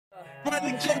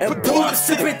And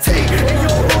precipitate in your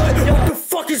hood. What the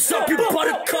fuck is up, you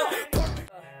buttercup?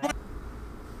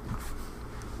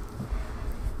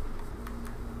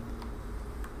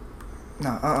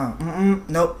 Nah,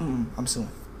 nope, I'm suing.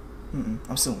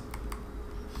 I'm suing.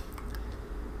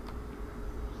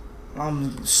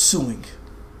 I'm suing.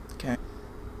 Okay?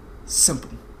 Simple.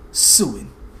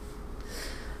 Suing.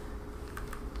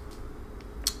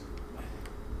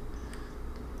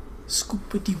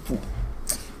 Scoopity woo.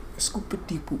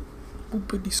 Scoopity woo.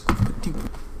 Boopity scoopity woo.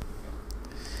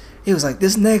 He was like,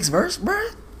 this next verse,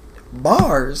 bruh?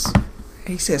 Bars.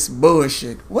 He says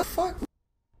bullshit. What the fuck?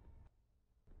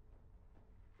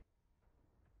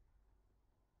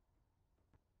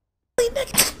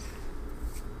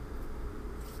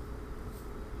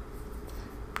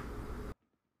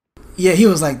 Yeah, he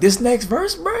was like, this next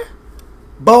verse, bruh?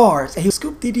 Bars. And he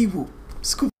scoop diddy woo.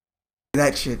 Scoop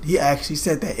that shit. He actually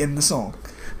said that in the song.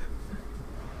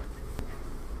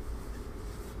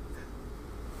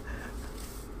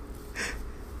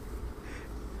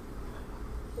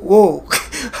 Whoa.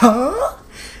 Huh?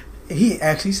 He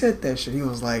actually said that shit. He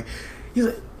was like,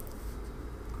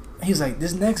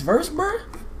 this next verse, bruh?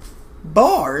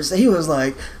 Bars. And he was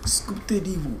like, scoop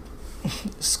diddy woo.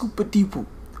 Scoop a dee woo.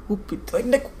 Like,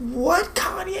 Nick, what,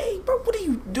 Kanye, bro? What are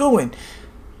you doing?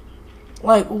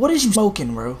 Like, what is you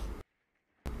smoking, bro?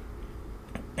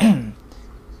 I'm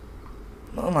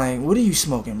like, what are you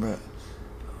smoking, bro?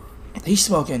 He's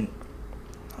smoking,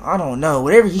 I don't know.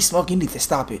 Whatever he's smoking, you need to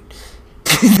stop it.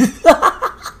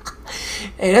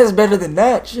 Hey, that's better than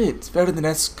that shit. It's better than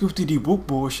that scoop-dee boop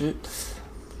bullshit.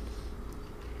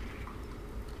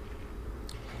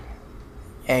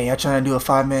 Hey, y'all trying to do a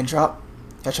 5-man drop?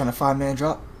 Y'all trying to 5-man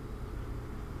drop?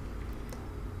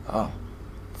 Oh.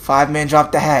 5-man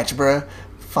drop the hatch, bruh.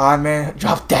 5-man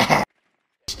drop the hatch.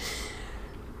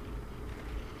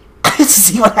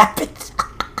 See what happens.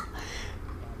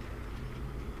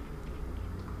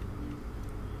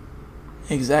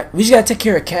 Exactly. We just gotta take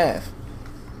care of Cav.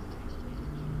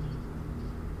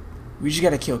 We just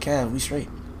gotta kill Cav. We straight.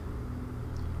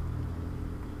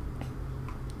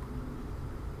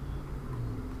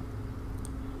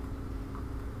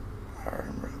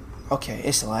 Alright, bro. Okay,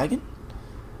 it's lagging.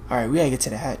 Alright, we gotta get to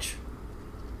the hatch.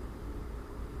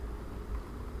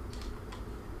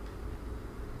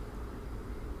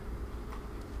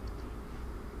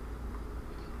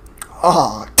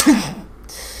 Oh.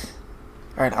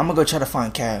 Alright, I'm gonna go try to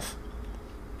find Cav.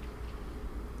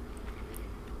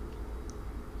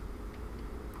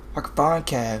 I can find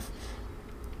Cav.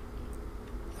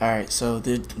 Alright, so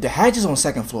the hatch is on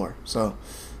 2nd floor. So,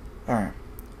 alright.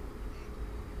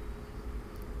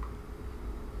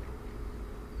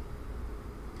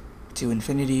 To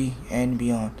infinity and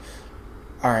beyond.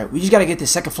 Alright, we just gotta get the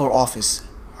 2nd floor office.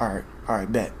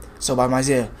 Alright, bet. So by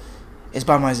Myzia. It's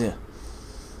by Myzia.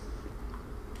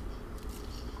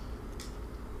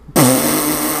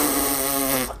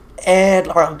 And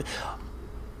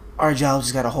our job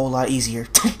just got a whole lot easier.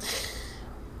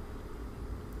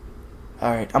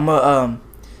 Alright, I'm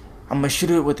gonna shoot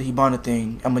it with the Hibana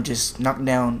thing. I'm gonna just knock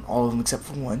down all of them except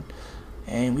for one.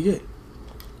 And we good.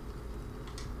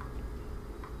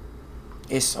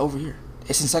 It's over here.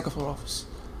 It's in 2nd floor office.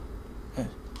 Yeah.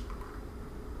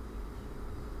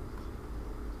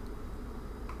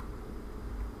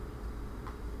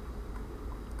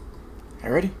 You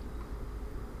ready?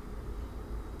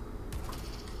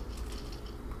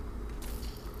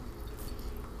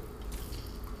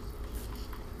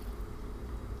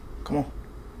 Come on.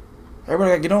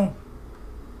 Everybody gotta get on.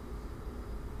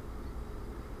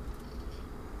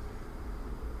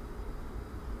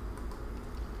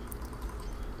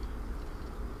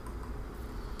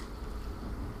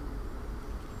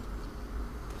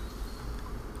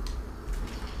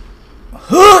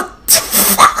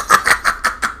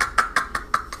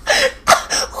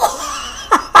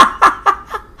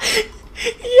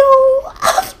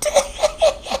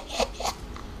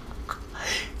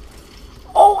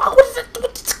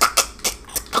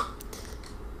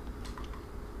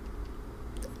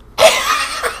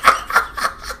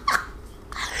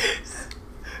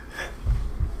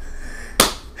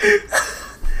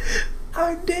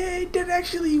 I'm dead. That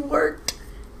actually worked.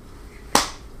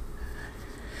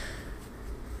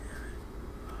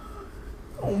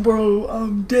 Oh, bro,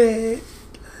 I'm dead.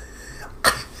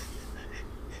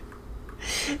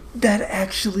 That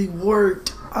actually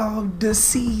worked. I'm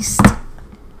deceased.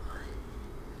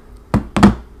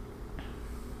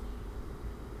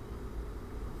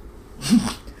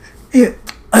 Yeah.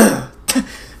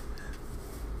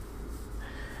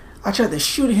 I tried to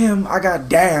shoot him, I got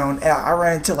down, and I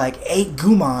ran into like 8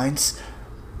 goo mines.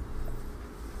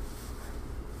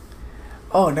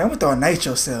 Oh, now I'm gonna throw a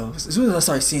nitro cell. As soon as I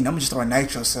start seeing, I'm gonna just throw a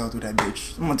nitro cell through that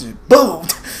bitch. I'm gonna just boom.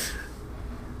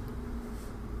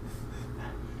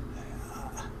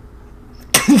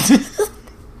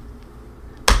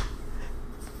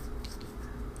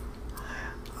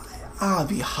 I'll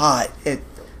be hot.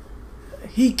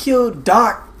 He killed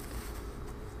Doc.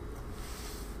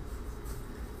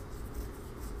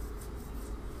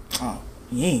 Oh,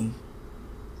 Ying.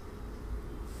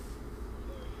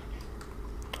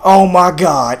 Oh my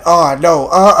God. Oh no.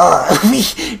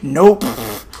 Nope.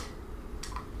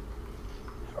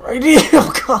 Right there.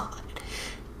 Oh God.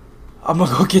 I'm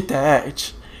gonna go get the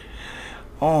hatch.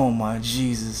 Oh my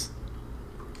Jesus.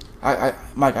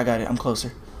 Mike, I got it. I'm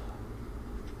closer.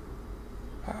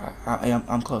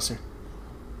 I'm closer.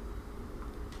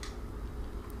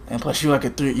 And plus, you're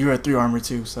like you're a 3 armor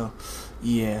too. So,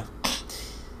 yeah.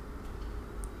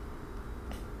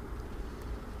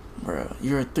 Bro,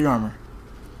 you're a 3 armor.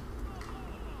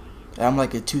 I'm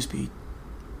like a 2 speed,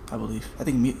 I believe. I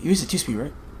think you use a 2 speed,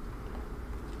 right?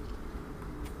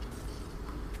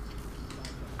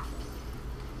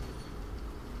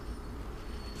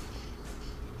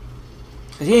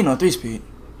 Cause he ain't no 3 speed.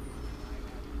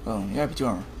 Oh, you gotta be 2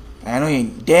 armor. I know he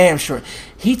ain't damn short.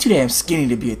 He too damn skinny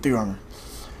to be a 3 armor.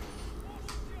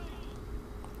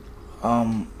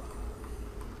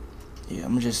 Yeah,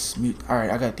 I'm gonna just mute.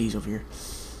 Alright, I got these over here.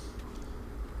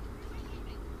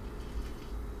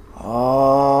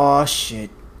 Oh shit.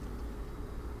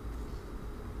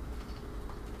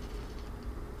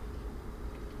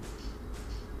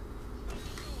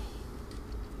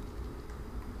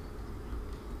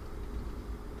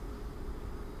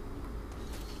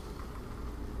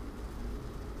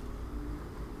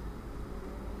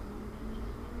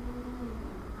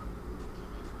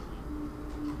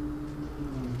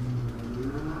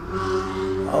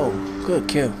 Oh, good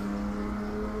kill.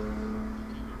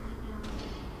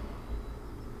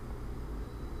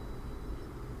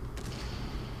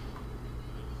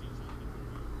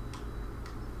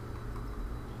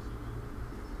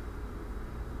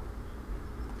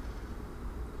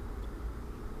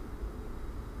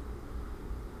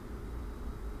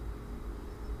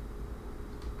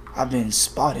 I've been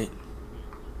spotted.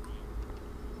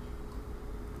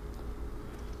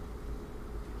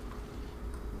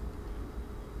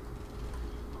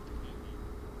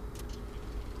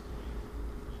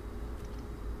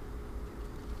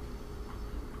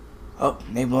 Oh,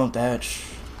 they blew up the hatch.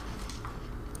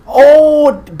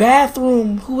 Oh,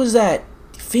 bathroom. Who was that?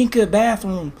 Finka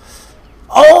bathroom.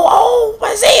 Oh,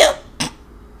 what's it?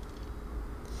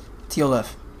 To your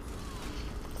left.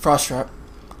 Frost trap.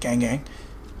 Gang, gang.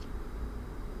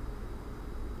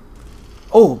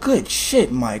 Oh, good shit,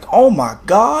 Mike. Oh my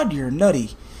God, you're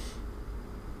nutty.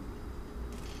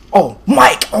 Oh,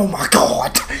 Mike. Oh my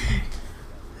God.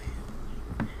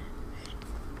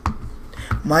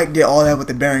 Mike did all that with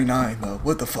the bearing 9, though.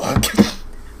 What the fuck?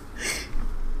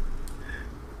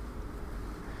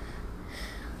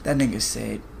 That nigga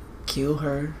said, kill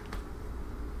her.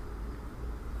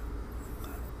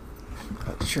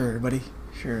 Sure, buddy.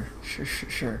 Sure.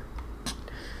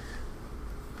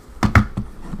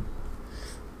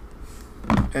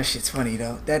 That shit's funny,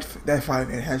 though. That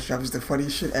 5-man hash drop is the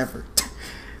funniest shit ever.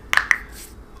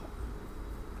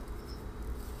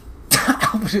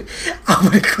 I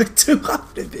would have quit too. I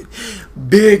would have been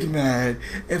big mad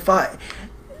if I.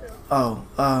 Oh,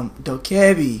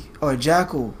 Dokebi or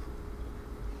Jackal.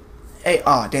 Hey,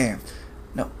 oh damn,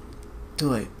 no, too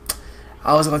late.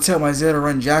 I was gonna tell my Zed to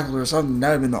run Jackal or something. That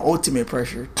would have been the ultimate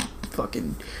pressure.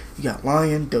 Fucking, you got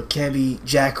Lion, Dokebi,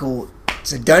 Jackal.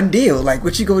 It's a done deal. Like,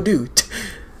 what you gonna do?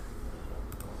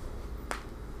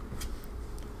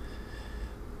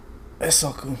 It's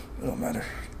so cool. It don't matter.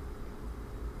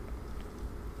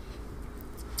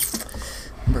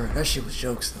 Bro, that shit was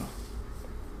jokes though.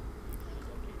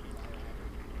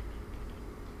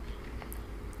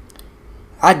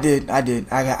 I did. I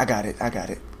got it. I got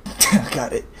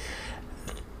it.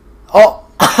 Oh!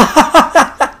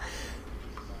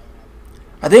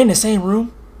 Are they in the same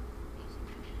room?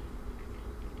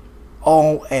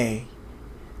 Oh, A.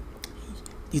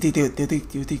 You think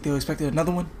they expected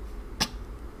another one?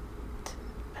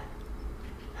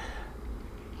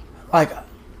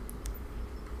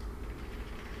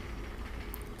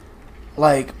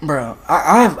 Like, bro,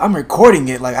 I'm recording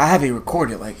it. Like, I have it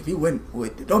recorded. Like, if you went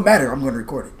with it, don't matter. I'm gonna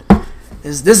record it.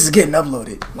 This is getting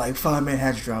uploaded. Like, 5-man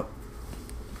hatch drop.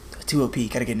 2 OP.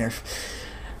 Gotta get nerf.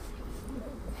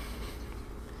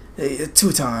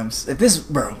 2 times. If this,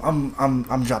 bro,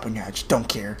 I'm dropping hatch. Don't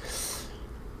care.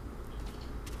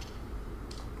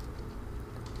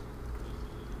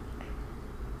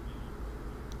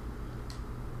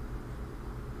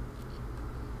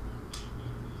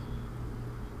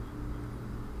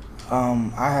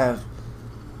 I have.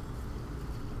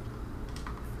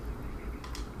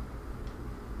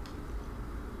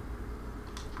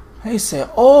 He said,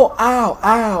 "Oh, ow,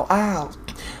 ow, ow."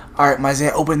 All right, my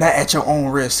Zan, open that at your own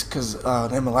risk, cause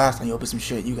then the last time you opened some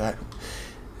shit, you got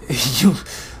you.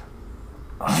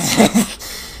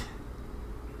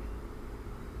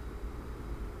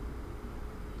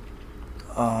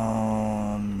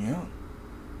 Yeah.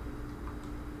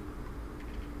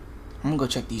 I'm gonna go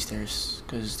check these stairs,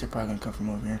 cause they're probably gonna come from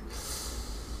over here.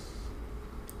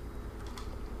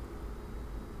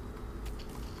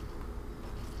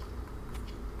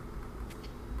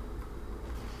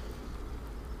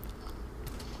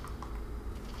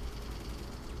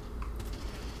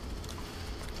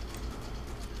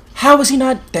 How was he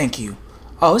not? Thank you.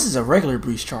 Oh, this is a regular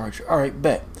breach charge. Alright,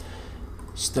 bet.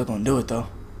 Still gonna do it though.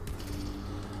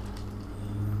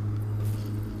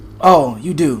 Oh,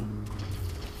 you do.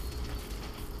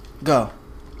 Go.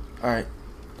 Alright.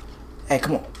 Hey,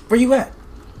 come on. Where you at?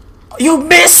 You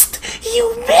missed!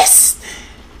 You missed!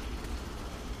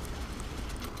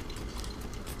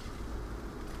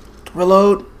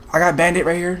 Reload. I got bandit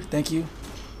right here. Thank you.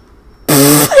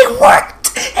 It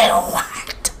worked! It worked!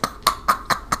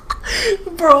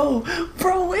 Bro,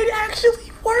 it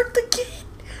actually worked again.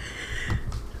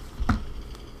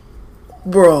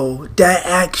 Bro, that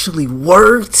actually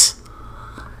worked.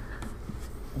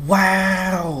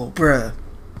 Wow, bruh.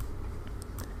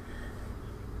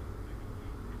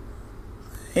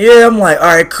 Yeah, I'm like,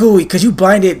 all right, cool, because you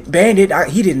blinded bandit.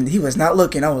 He was not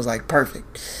looking. I was like,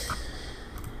 perfect.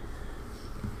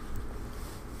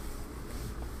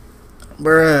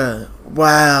 Bruh,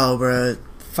 wow, bruh.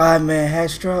 5-man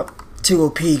hatch drop. 2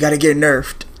 OP, gotta get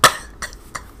nerfed.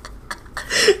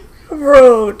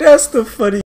 Bro, that's the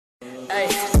funny. Ay,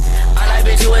 I like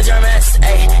bitch, you was your mess.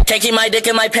 Ay, can't keep my dick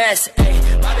in my pants. Ay.